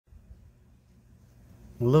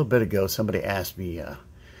A little bit ago, somebody asked me,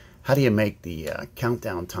 how do you make the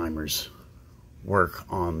countdown timers work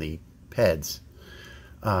on the PEDs?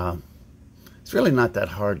 It's really not that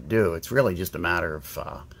hard to do. It's really just a matter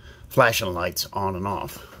of flashing lights on and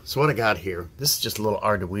off. So what I got here, this is just a little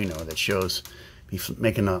Arduino that shows me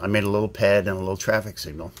I made a little PED and a little traffic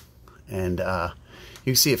signal. And you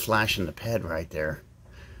can see it flashing the PED right there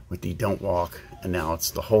with the don't walk, and now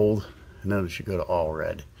it's the hold, and then it should go to all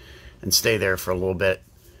red and stay there for a little bit.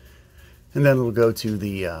 And then it'll go to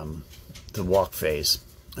the walk phase,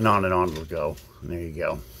 and on it'll go. And there you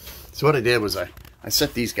go. So what I did was I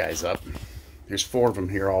set these guys up. There's 4 of them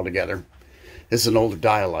here all together. This is an older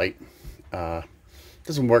dial-light.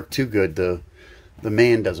 Doesn't work too good. The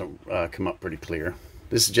man doesn't come up pretty clear.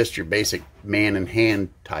 This is just your basic man and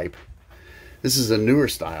hand type. This is a newer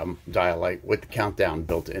style dial-light with the countdown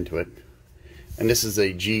built into it. And this is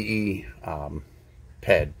a GE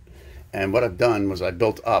PED. And what I've done was I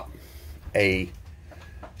built up a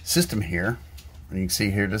system here, and you can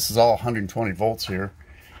see here this is all 120 volts here,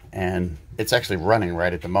 and it's actually running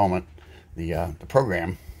right at the moment, the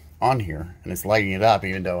program on here, and it's lighting it up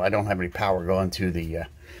even though I don't have any power going to the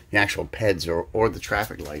actual PEDs or the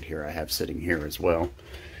traffic light here I have sitting here as well.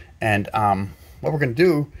 And what we're going to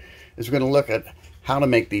do is we're going to look at how to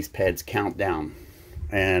make these PEDs count down.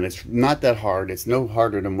 And it's not that hard. It's no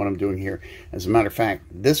harder than what I'm doing here. As a matter of fact,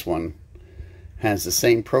 this one has the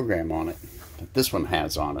same program on it that this one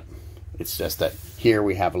has on it. It's just that here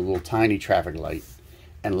we have a little tiny traffic light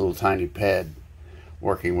and a little tiny PED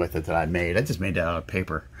working with it that I made. I just made that out of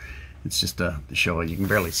paper. It's just to show it. You can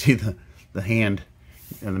barely see the hand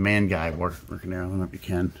and the man guy working there. I don't know if you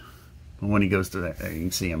can. But when he goes to that, you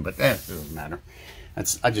can see him, but that doesn't matter.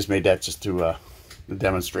 I just made that just to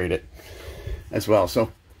demonstrate it as well.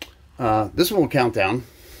 So this one will count down.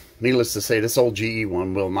 Needless to say, this old GE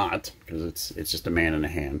one will not, because it's just a man and a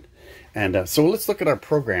hand. And so let's look at our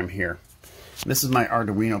program here. This is my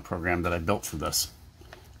Arduino program that I built for this.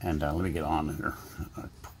 And let me get on here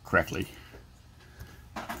correctly.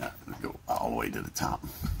 Go all the way to the top.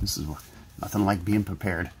 This is nothing like being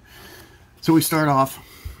prepared. So we start off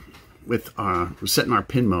with we're setting our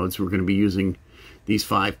pin modes. We're going to be using these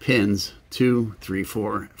 5 pins: 2, 3,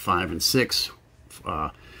 4, 5, and 6.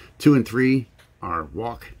 2 and 3 are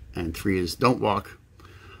walk, and 3 is don't walk.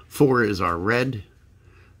 4 is our red,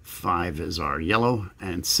 5 is our yellow,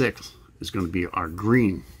 and 6 is going to be our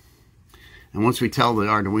green. And once we tell the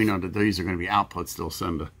Arduino that these are going to be outputs, they'll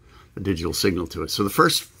send a digital signal to it. So the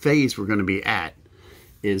first phase we're going to be at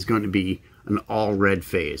is going to be an all red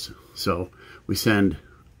phase. So we send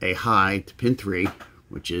a high to pin 3,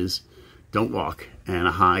 which is don't walk, and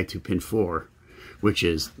a high to pin 4, which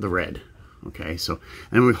is the red. Okay, so,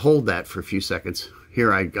 and we hold that for a few seconds.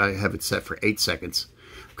 Here I have it set for 8 seconds.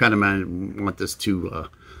 Kind of want this to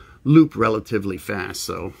loop relatively fast,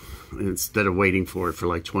 so instead of waiting for it for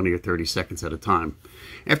like 20 or 30 seconds at a time.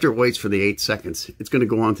 After it waits for the 8 seconds, it's going to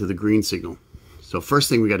go on to the green signal. So first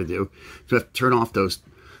thing we got to do is we have to turn off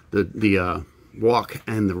the walk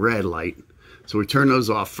and the red light. So we turn those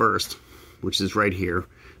off first, which is right here.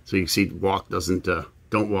 So you can see walk doesn't,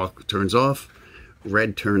 don't walk turns off,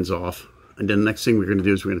 red turns off. And then the next thing we're going to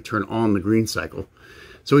do is we're going to turn on the green cycle.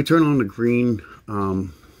 So we turn on the green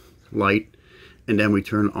light, and then we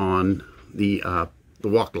turn on the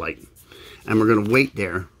walk light. And we're going to wait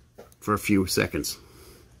there for a few seconds,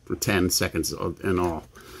 for 10 seconds in all.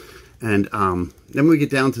 And then we get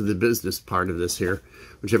down to the business part of this here,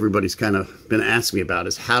 which everybody's kind of been asking me about,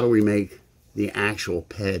 is how do we make the actual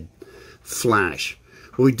PED flash?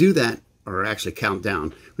 Well, we do that, or actually count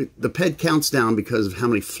down. The PED counts down because of how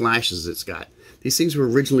many flashes it's got. These things were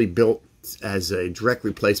originally built as a direct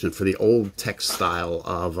replacement for the old text style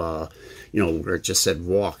of, you know, where it just said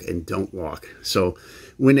walk and don't walk. So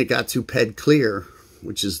when it got to PED clear,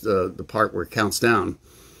 which is the part where it counts down,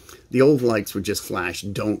 the old lights would just flash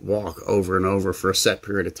don't walk over and over for a set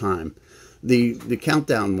period of time. The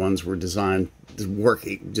countdown ones were designed to work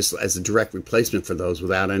just as a direct replacement for those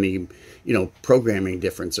without any, you know, programming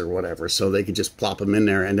difference or whatever. So they could just plop them in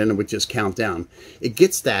there and then it would just count down. It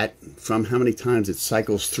gets that from how many times it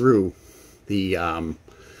cycles through the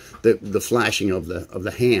flashing of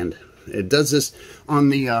the hand. It does this on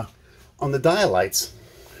the dial lights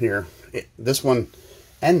here. This one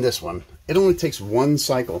and this one, it only takes 1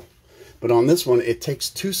 cycle. But on this one, it takes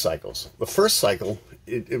 2 cycles. The first cycle,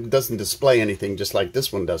 it doesn't display anything just like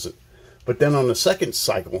this one does it. But then on the second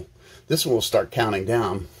cycle, this one will start counting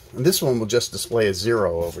down. And this one will just display a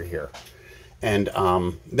 0 over here. And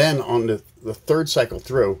then on the third cycle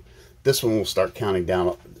through, this one will start counting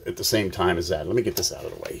down at the same time as that. Let me get this out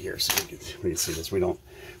of the way here so we can see this. We don't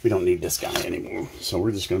we don't need this guy anymore. So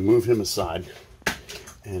we're just going to move him aside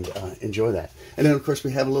and enjoy that. And then, of course,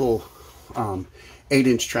 we have a little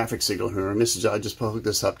 8-inch traffic signal here. And this is, I just hooked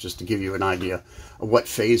this up just to give you an idea of what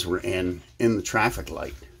phase we're in the traffic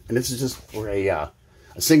light. And this is just for a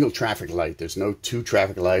single traffic light. There's no 2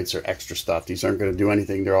 traffic lights or extra stuff. These aren't going to do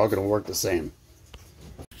anything. They're all going to work the same.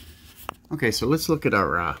 Okay, so let's look at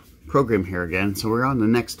our program here again. So we're on the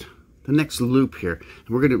next loop here.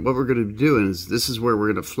 And what we're gonna do is, this is where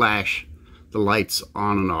we're gonna flash the lights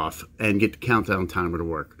on and off and get the countdown timer to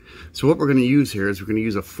work. So what we're gonna use here is we're gonna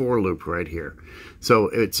use a for loop right here. So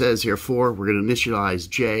it says here for, we're gonna initialize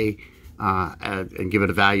J and give it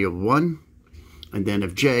a value of 1. And then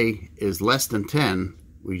if J is less than 10,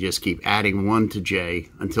 we just keep adding 1 to J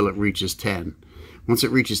until it reaches 10. Once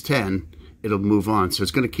it reaches 10, it'll move on. So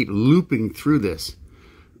it's gonna keep looping through this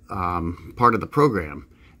part of the program.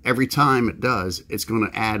 Every time it does, it's going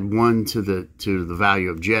to add 1 to the value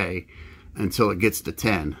of J until it gets to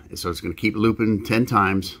 10. So it's going to keep looping 10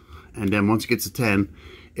 times, and then once it gets to 10,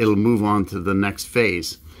 it'll move on to the next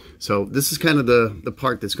phase. So this is kind of the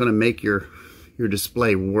part that's going to make your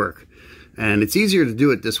display work. And it's easier to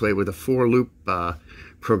do it this way with a for loop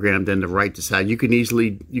program than to write this out. You can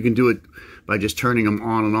do it by just turning them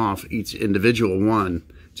on and off, each individual one,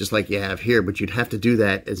 just like you have here, but you'd have to do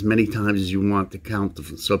that as many times as you want to count.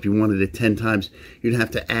 So if you wanted it 10 times, you'd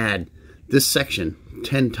have to add this section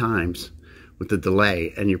 10 times with the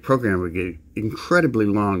delay, and your program would get incredibly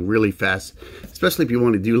long really fast, especially if you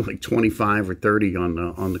want to do like 25 or 30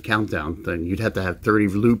 on the countdown thing. You'd have to have 30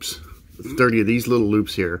 loops, 30 of these little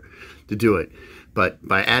loops here to do it. But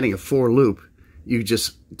by adding a for loop, you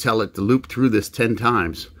just tell it to loop through this 10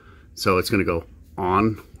 times. So it's going to go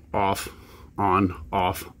on, off, on,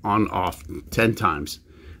 off 10 times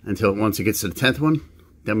until once it gets to the 10th one,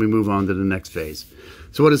 then we move on to the next phase.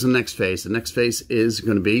 So what is the next phase? The next phase is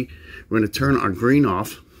going to be, we're going to turn our green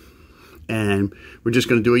off, and we're just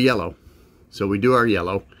going to do a yellow. So we do our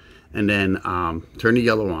yellow, and then turn the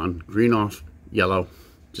yellow on, green off, yellow,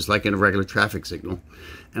 just like in a regular traffic signal.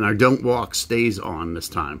 And our don't walk stays on this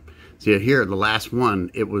time. See here, the last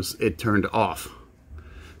one, it turned off.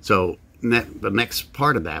 So the next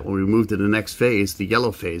part of that, when we move to the next phase, the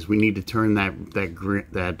yellow phase, we need to turn that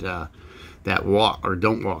walk or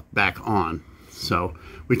don't walk back on. So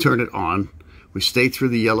we turn it on. We stay through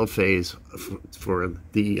the yellow phase for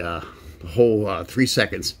the whole 3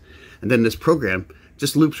 seconds, and then this program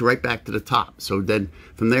just loops right back to the top. So then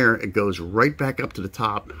from there it goes right back up to the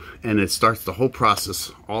top, and it starts the whole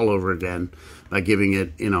process all over again by giving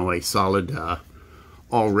it, a solid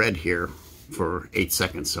all red here for 8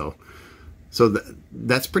 seconds. So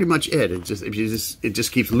that's pretty much it. It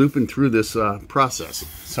just keeps looping through this process.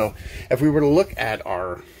 So if we were to look at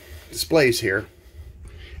our displays here,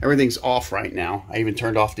 everything's off right now. I even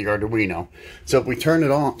turned off the Arduino. So if we turn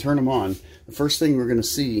them on, the first thing we're going to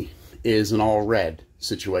see is an all red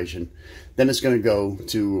situation. Then it's going to go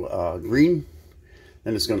to green.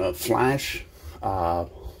 Then it's going to flash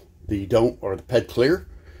the don't or the PED clear.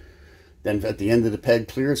 Then at the end of the PED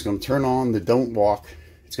clear, it's going to turn on the don't walk.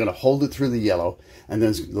 It's going to hold it through the yellow, and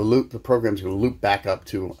then the program's going to loop back up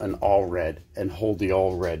to an all red and hold the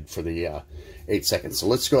all red for the 8 seconds. So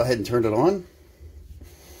let's go ahead and turn it on,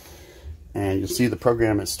 and you'll see the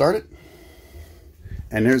program has started.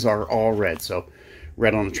 And there's our all red. So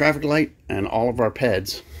red on the traffic light, and all of our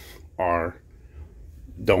PEDs are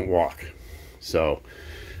don't walk. So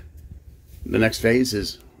the next phase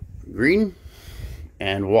is green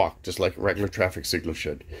and walk, just like a regular traffic signal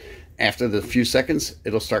should. After the few seconds,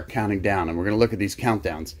 it'll start counting down, and we're going to look at these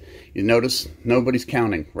countdowns. You notice nobody's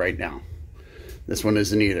counting right now. This one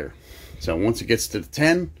isn't either. So once it gets to the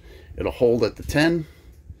 10, it'll hold at the 10.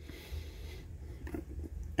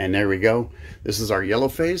 And there we go. This is our yellow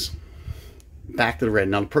phase. Back to the red.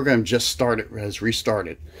 Now the program has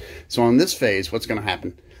restarted. So on this phase, what's going to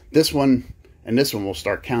happen? This one and this one will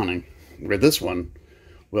start counting, where this one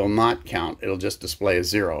will not count. It'll just display a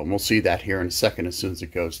 0, and we'll see that here in a second as soon as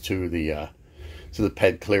it goes to the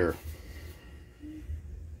PED clear.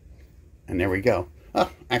 And there we go. Oh,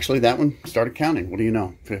 actually that one started counting. What do you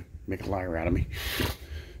know? Make a liar out of me.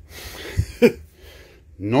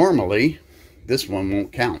 Normally this one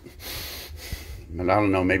won't count, and I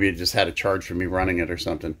don't know, maybe it just had a charge for me running it or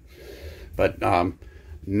something. But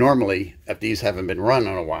normally, if these haven't been run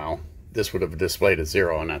in a while, this would have displayed a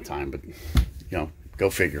 0 in that time. But go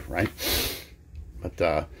figure, right?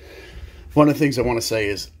 But one of the things I want to say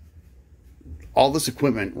is all this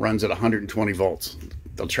equipment runs at 120 volts.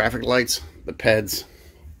 The traffic lights, the PEDs,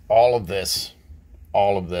 all of this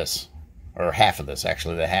or half of this,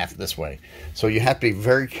 actually, the half this way. So you have to be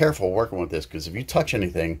very careful working with this, because if you touch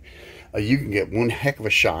anything, you can get one heck of a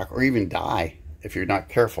shock or even die if you're not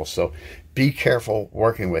careful. So be careful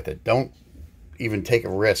working with it. Don't even take a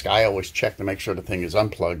risk. I always check to make sure the thing is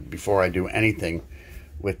unplugged before I do anything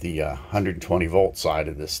with the 120 volt side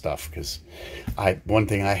of this stuff, because one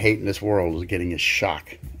thing I hate in this world is getting a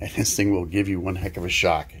shock, and this thing will give you one heck of a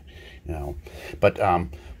shock, you know. But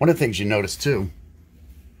one of the things you notice too,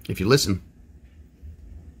 if you listen,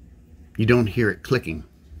 you don't hear it clicking,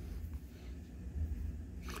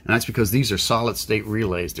 and that's because these are solid state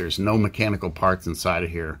relays. There's no mechanical parts inside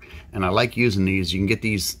of here, and I like using these. You can get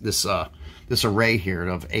this array here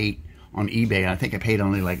of 8 on eBay. I think I paid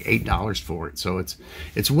only like $8 for it, so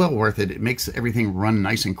it's well worth it. It makes everything run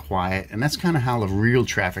nice and quiet, and that's kind of how the real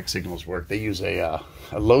traffic signals work. They use a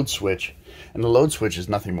load switch, and the load switch is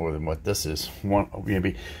nothing more than what this is.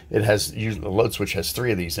 The load switch has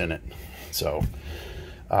 3 of these in it, so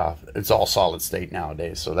it's all solid state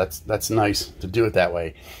nowadays. So that's nice to do it that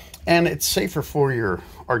way, and it's safer for your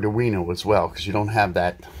Arduino as well, because you don't have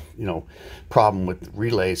that, you know, problem with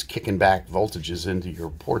relays kicking back voltages into your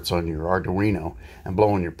ports on your Arduino and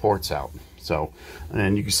blowing your ports out. So,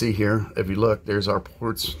 and you can see here, if you look, there's our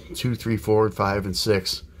ports 2, 3, 4, 5, and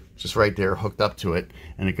 6, just right there hooked up to it,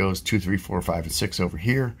 and it goes 2, 3, 4, 5, and 6 over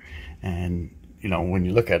here. And you know, when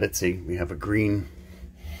you look at it, see, we have a green.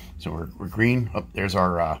 So we're green. Oh, there's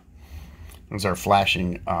our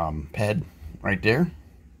flashing PED right there.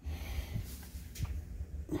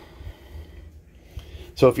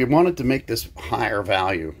 So if you wanted to make this higher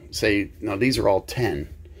value, say, now these are all 10.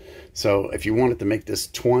 So if you wanted to make this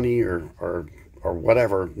 20 or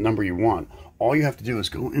whatever number you want, all you have to do is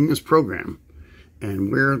go in this program,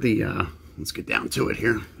 and where the, let's get down to it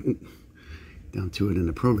here, down to it in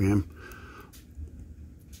the program.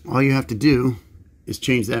 All you have to do is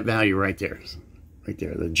change that value right there. Right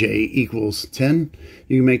there, the J equals 10.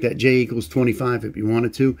 You can make that J equals 25 if you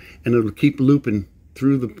wanted to, and it'll keep looping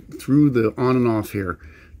through the on and off here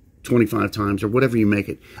 25 times, or whatever you make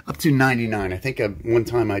it, up to 99. I think one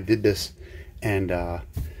time I did this, and I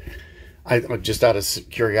just out of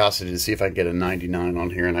curiosity to see if I could get a 99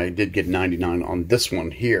 on here, and I did get 99 on this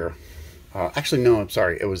one here. Actually, no, I'm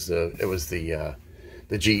sorry. It was the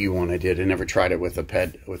GE one I did. I never tried it with the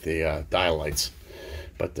PED, with the dial lights.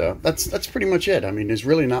 But that's pretty much it. I mean, there's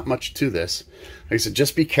really not much to this. Like I said,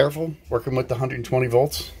 just be careful working with the 120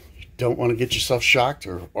 volts. You don't want to get yourself shocked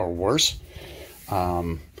or worse.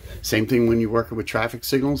 Same thing when you're working with traffic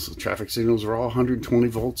signals. The traffic signals are all 120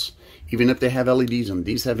 volts. Even if they have LEDs in them,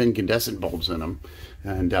 these have incandescent bulbs in them.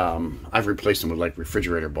 And I've replaced them with like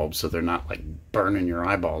refrigerator bulbs, so they're not like burning your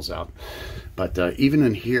eyeballs out. But even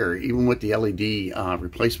in here, even with the LED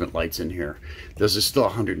replacement lights in here, this is still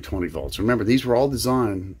 120 volts. Remember, these were all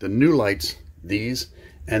designed, the new lights, these,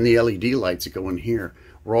 and the LED lights that go in here,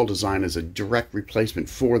 were all designed as a direct replacement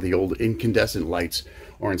for the old incandescent lights,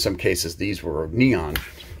 or in some cases, these were neon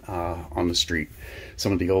on the street.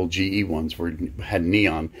 Some of the old GE ones had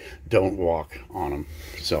neon, don't walk on them.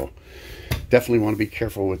 So definitely want to be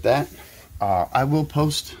careful with that. I will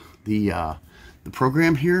post the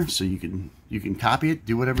program here, so you can copy it,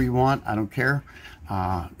 do whatever you want. I don't care.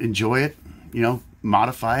 Enjoy it, you know,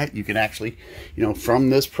 modify it. You can actually, you know, from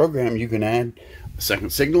this program, you can add a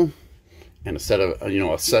second signal and a set of,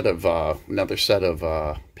 another set of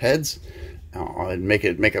PEDs, and make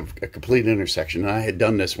a complete intersection. And I had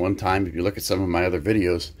done this one time. If you look at some of my other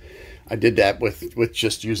videos, I did that with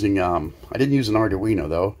just using, I didn't use an Arduino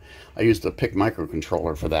though. I used a PIC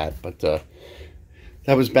microcontroller for that, but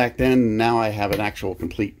that was back then. Now I have an actual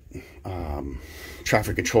complete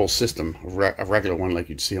traffic control system, a regular one like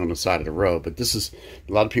you'd see on the side of the road. But this is,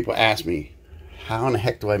 a lot of people ask me, how in the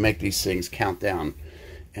heck do I make these things count down?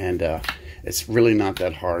 And it's really not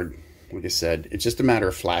that hard. Like I said, it's just a matter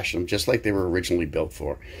of flashing them just like they were originally built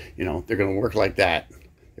for. You know, they're going to work like that.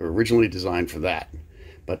 They were originally designed for that,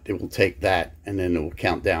 but it will take that and then it will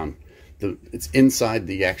count down. It's inside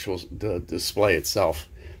the actual display itself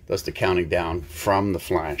does the counting down from the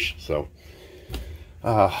flash. So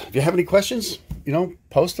if you have any questions, you know,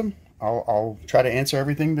 post them. I'll try to answer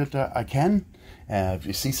everything that I can. If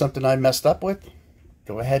you see something I messed up with,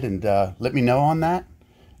 go ahead and let me know on that.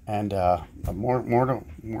 And I'm more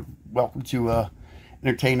welcome to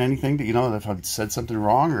entertain anything that, you know, if I've said something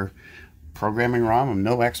wrong or programming wrong. I'm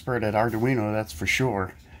no expert at Arduino, that's for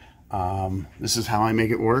sure. This is how I make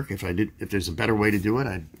it work. If there's a better way to do it,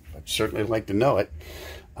 I'd certainly like to know it.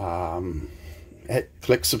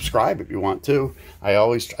 Click subscribe if you want to.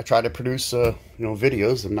 I try to produce you know,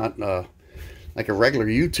 videos. I'm not like a regular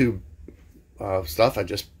YouTube stuff. I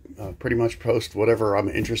just pretty much post whatever I'm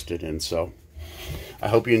interested in. So I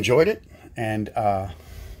hope you enjoyed it, and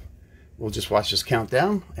we'll just watch this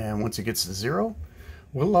countdown, and once it gets to 0,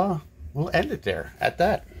 we'll end it there at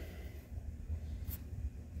that.